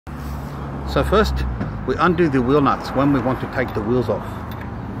So first we undo the wheel nuts when we want to take the wheels off.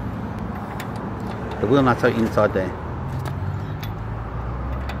 The wheel nuts are inside there.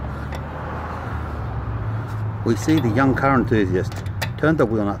 We see the young car enthusiast turn the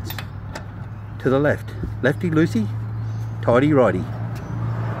wheel nuts to the left. Lefty loosey, tighty righty.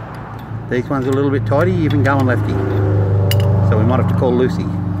 These ones are a little bit tighty, even going lefty. So we might have to call Lucy.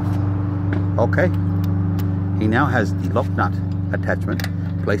 Okay. He now has the lock nut attachment,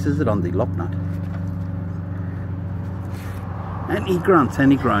 places it on the lock nut. And he grunts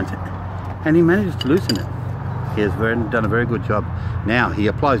and he groans, and he manages to loosen it. He has done a very good job. Now he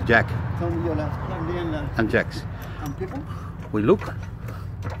applies jack and jacks. We look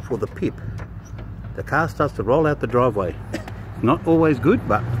for the pip. The car starts to roll out the driveway. Not always good,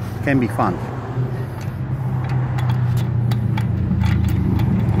 but can be fun.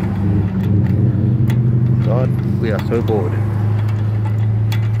 God, we are so bored.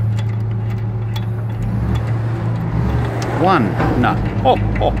 One nut. Oh,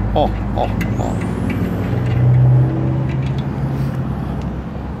 oh, oh, oh, oh.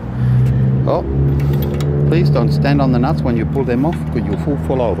 Oh, please don't stand on the nuts when you pull them off, because you'll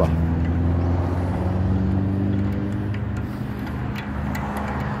fall over.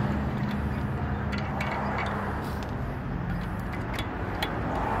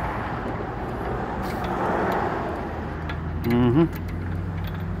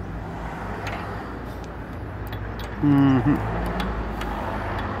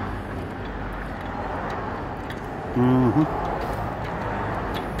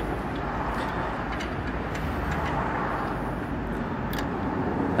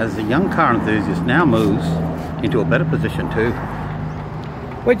 As the young car enthusiast now moves into a better position to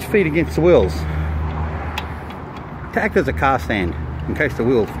wedge feet against the wheels to act as a car stand in case the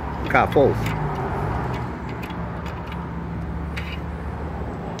car falls.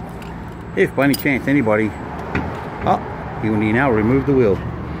 If by any chance anybody, he will now remove the wheel.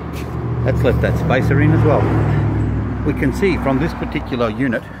 That's left that spacer in as well. We can see from this particular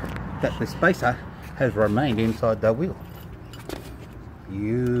unit that the spacer has remained inside the wheel.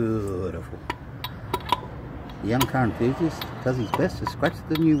 Beautiful. The young car enthusiast does his best to scratch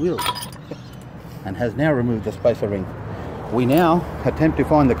the new wheels and has now removed the spacer ring. We now attempt to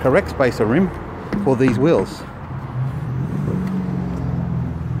find the correct spacer rim for these wheels.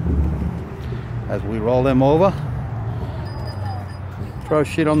 As we roll them over, throw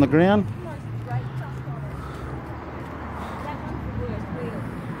shit on the ground,